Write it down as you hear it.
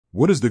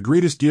What is the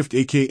greatest gift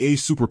aka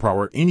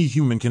superpower any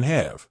human can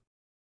have?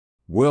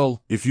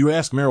 Well, if you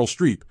ask Meryl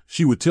Streep,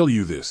 she would tell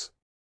you this.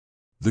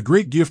 The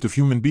great gift of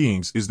human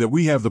beings is that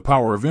we have the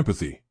power of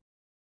empathy.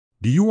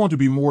 Do you want to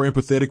be more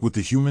empathetic with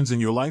the humans in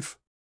your life?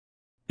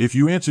 If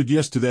you answered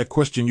yes to that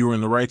question, you're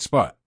in the right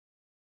spot.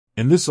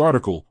 In this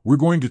article, we're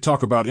going to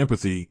talk about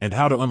empathy and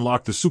how to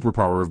unlock the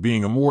superpower of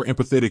being a more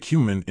empathetic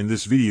human in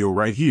this video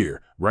right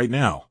here, right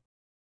now.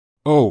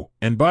 Oh,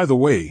 and by the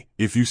way,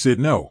 if you said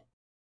no,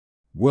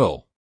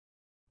 well,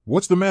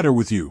 what's the matter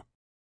with you?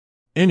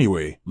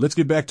 Anyway, let's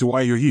get back to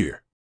why you're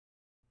here.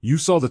 You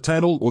saw the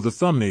title or the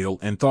thumbnail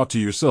and thought to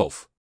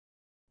yourself,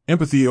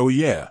 empathy, oh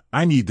yeah,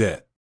 I need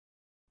that.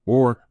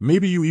 Or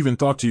maybe you even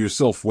thought to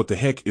yourself, what the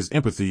heck is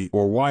empathy,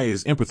 or why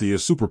is empathy a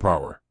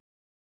superpower?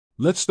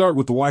 Let's start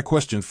with the why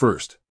question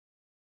first.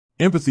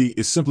 Empathy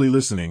is simply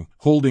listening,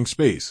 holding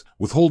space,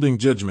 withholding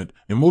judgment,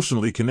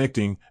 emotionally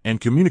connecting,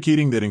 and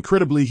communicating that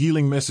incredibly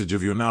healing message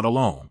of you're not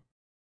alone.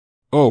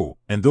 Oh,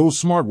 and those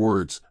smart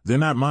words, they're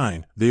not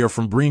mine, they are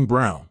from Brené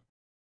Brown.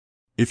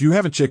 If you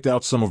haven't checked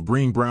out some of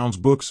Brené Brown's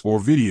books or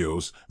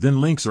videos,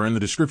 then links are in the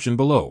description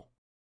below.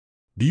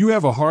 Do you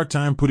have a hard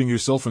time putting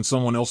yourself in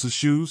someone else's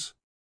shoes?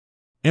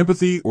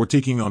 Empathy or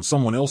taking on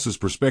someone else's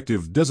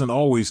perspective doesn't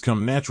always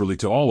come naturally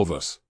to all of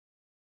us.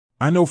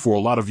 I know for a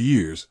lot of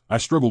years, I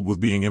struggled with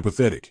being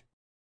empathetic.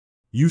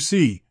 You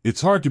see,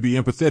 it's hard to be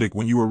empathetic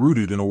when you are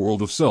rooted in a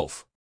world of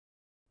self.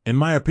 In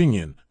my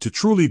opinion, to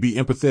truly be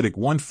empathetic,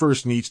 one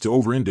first needs to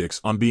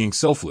over-index on being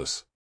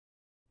selfless.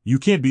 You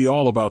can't be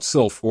all about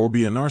self or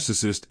be a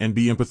narcissist and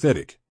be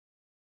empathetic.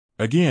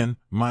 Again,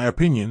 my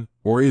opinion,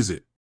 or is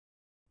it?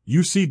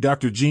 You see,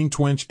 Dr. Jean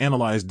Twenge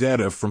analyzed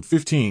data from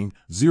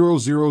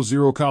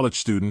 15,000 college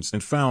students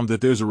and found that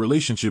there's a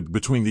relationship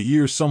between the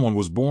year someone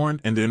was born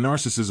and their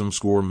narcissism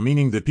score,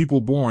 meaning that people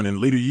born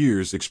in later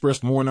years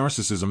expressed more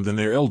narcissism than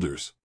their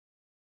elders.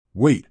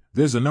 Wait,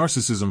 there's a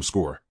narcissism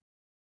score?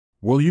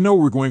 Well, you know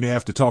we're going to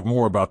have to talk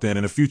more about that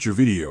in a future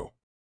video.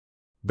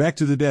 Back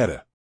to the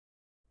data.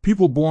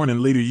 People born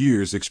in later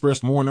years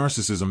expressed more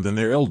narcissism than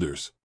their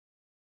elders.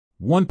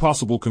 One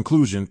possible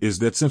conclusion is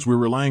that since we're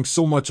relying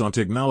so much on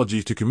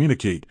technology to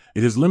communicate,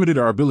 it has limited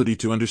our ability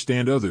to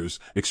understand others,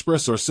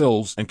 express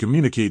ourselves, and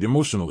communicate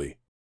emotionally.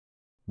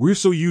 We're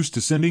so used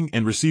to sending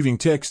and receiving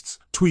texts,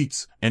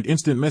 tweets, and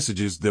instant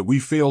messages that we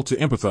fail to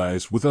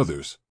empathize with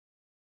others.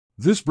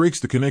 This breaks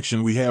the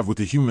connection we have with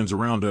the humans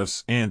around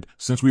us, and,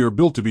 since we are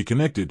built to be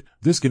connected,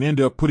 this can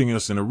end up putting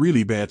us in a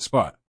really bad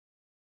spot.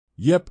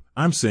 Yep,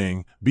 I'm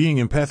saying, being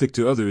empathic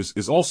to others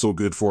is also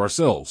good for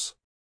ourselves.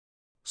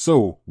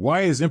 So,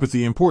 why is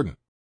empathy important?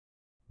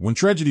 When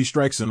tragedy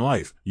strikes in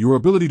life, your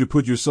ability to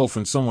put yourself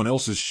in someone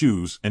else's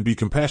shoes and be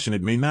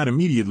compassionate may not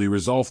immediately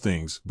resolve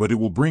things, but it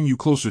will bring you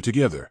closer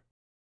together.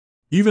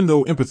 Even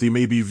though empathy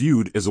may be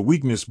viewed as a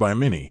weakness by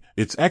many,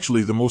 it's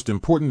actually the most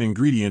important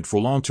ingredient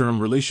for long-term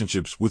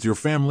relationships with your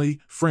family,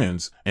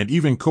 friends, and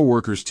even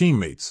coworkers,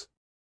 teammates.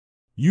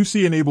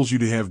 UC enables you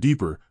to have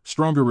deeper,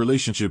 stronger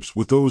relationships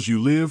with those you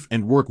live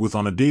and work with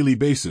on a daily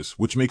basis,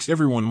 which makes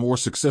everyone more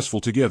successful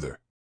together.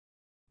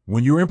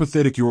 When you're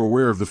empathetic, you're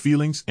aware of the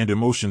feelings and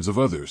emotions of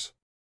others.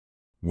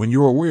 When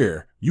you're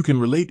aware, you can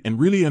relate and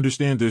really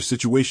understand their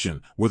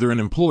situation, whether an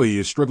employee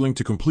is struggling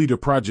to complete a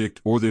project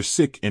or they're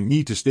sick and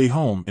need to stay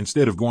home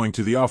instead of going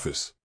to the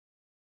office.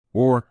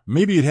 Or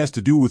maybe it has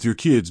to do with your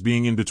kids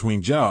being in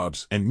between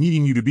jobs and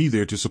needing you to be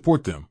there to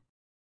support them.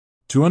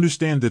 To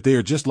understand that they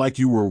are just like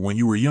you were when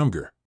you were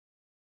younger,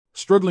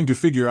 struggling to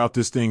figure out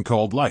this thing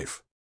called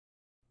life.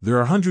 There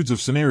are hundreds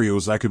of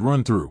scenarios I could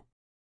run through.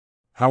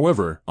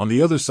 However, on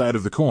the other side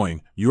of the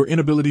coin, your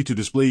inability to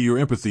display your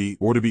empathy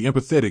or to be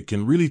empathetic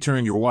can really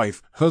turn your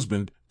wife,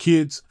 husband,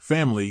 kids,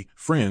 family,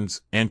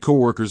 friends, and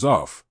coworkers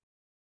off.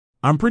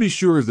 I'm pretty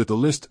sure that the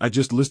list I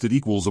just listed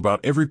equals about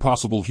every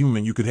possible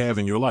human you could have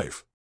in your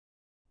life.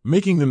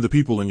 Making them, the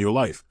people in your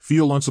life,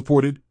 feel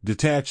unsupported,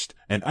 detached,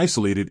 and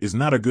isolated is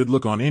not a good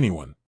look on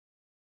anyone.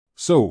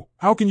 So,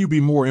 how can you be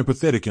more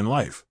empathetic in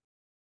life?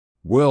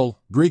 Well,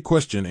 great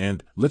question,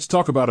 and let's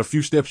talk about a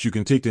few steps you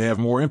can take to have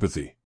more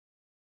empathy.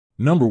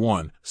 Number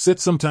 1, set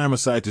some time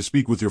aside to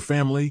speak with your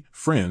family,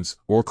 friends,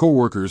 or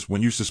coworkers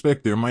when you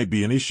suspect there might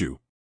be an issue.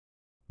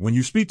 When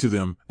you speak to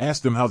them,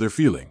 ask them how they're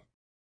feeling.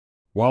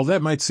 While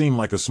that might seem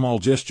like a small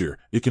gesture,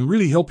 it can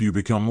really help you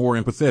become more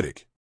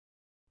empathetic.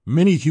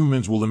 Many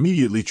humans will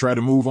immediately try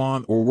to move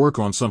on or work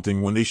on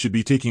something when they should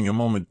be taking a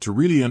moment to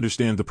really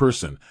understand the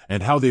person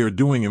and how they are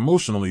doing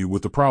emotionally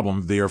with the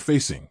problem they are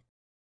facing.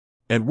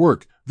 At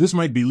work, this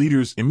might be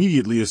leaders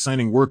immediately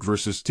assigning work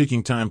versus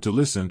taking time to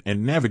listen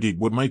and navigate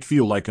what might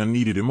feel like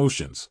unneeded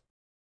emotions.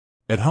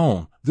 At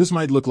home, this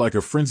might look like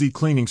a frenzied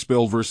cleaning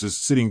spell versus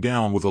sitting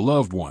down with a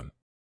loved one.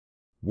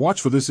 Watch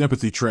for this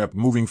empathy trap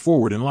moving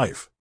forward in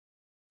life.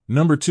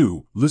 Number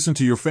 2, listen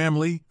to your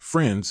family,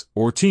 friends,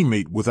 or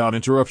teammate without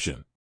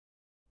interruption.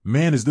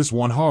 Man, is this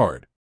one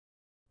hard?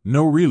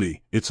 No,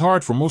 really, it's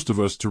hard for most of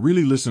us to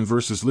really listen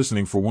versus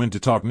listening for when to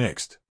talk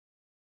next.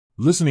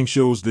 Listening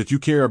shows that you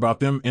care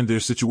about them and their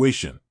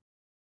situation.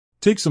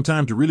 Take some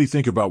time to really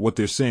think about what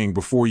they're saying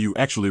before you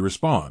actually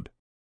respond.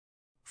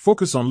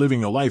 Focus on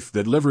living a life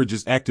that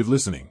leverages active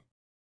listening.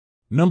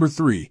 Number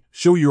 3,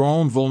 show your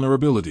own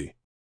vulnerability.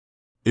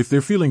 If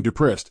they're feeling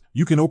depressed,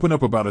 you can open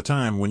up about a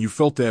time when you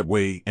felt that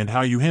way and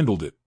how you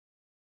handled it.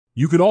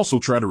 You could also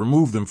try to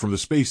remove them from the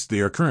space they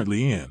are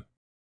currently in.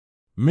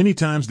 Many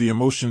times the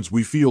emotions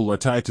we feel are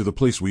tied to the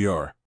place we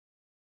are.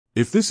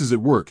 If this is at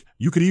work,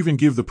 you could even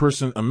give the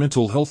person a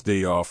mental health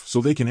day off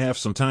so they can have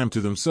some time to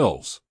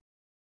themselves.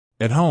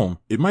 At home,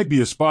 it might be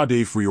a spa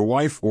day for your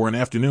wife or an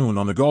afternoon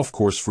on the golf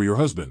course for your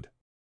husband.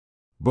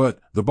 But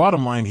the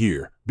bottom line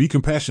here, be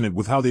compassionate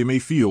with how they may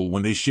feel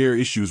when they share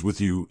issues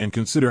with you and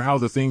consider how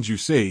the things you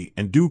say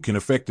and do can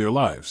affect their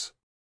lives.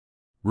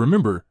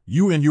 Remember,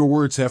 you and your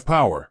words have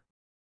power.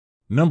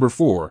 Number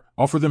 4,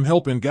 offer them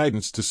help and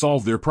guidance to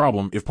solve their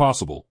problem if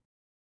possible.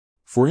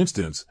 For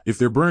instance, if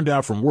they're burned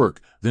out from work,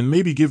 then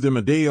maybe give them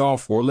a day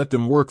off or let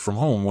them work from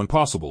home when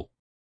possible.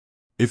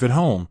 If at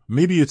home,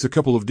 maybe it's a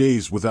couple of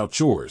days without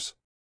chores.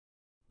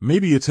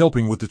 Maybe it's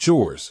helping with the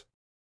chores.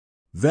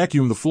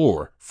 Vacuum the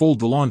floor, fold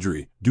the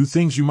laundry, do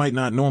things you might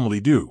not normally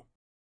do.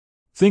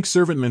 Think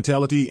servant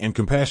mentality and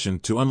compassion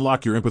to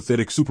unlock your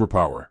empathetic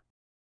superpower.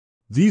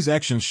 These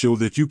actions show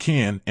that you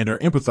can and are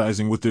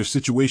empathizing with their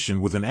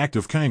situation with an act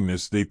of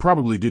kindness they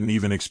probably didn't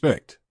even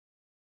expect.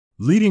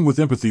 Leading with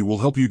empathy will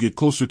help you get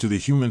closer to the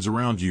humans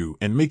around you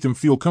and make them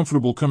feel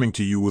comfortable coming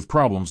to you with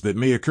problems that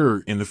may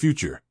occur in the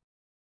future.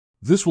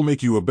 This will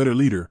make you a better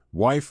leader,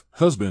 wife,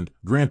 husband,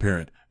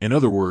 grandparent, in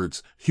other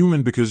words,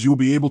 human, because you'll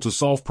be able to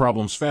solve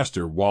problems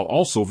faster while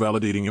also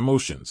validating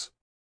emotions.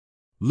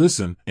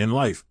 Listen, in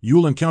life,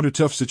 you'll encounter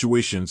tough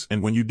situations,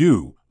 and when you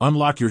do,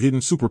 unlock your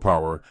hidden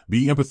superpower,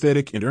 be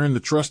empathetic and earn the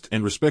trust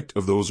and respect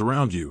of those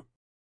around you.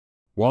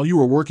 While you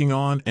are working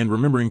on and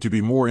remembering to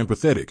be more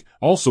empathetic,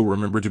 also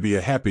remember to be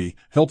a happy,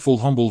 helpful,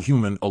 humble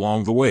human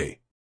along the way.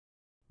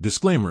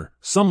 Disclaimer,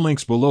 some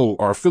links below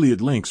are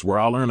affiliate links where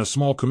I'll earn a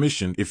small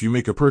commission if you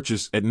make a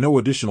purchase at no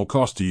additional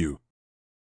cost to you.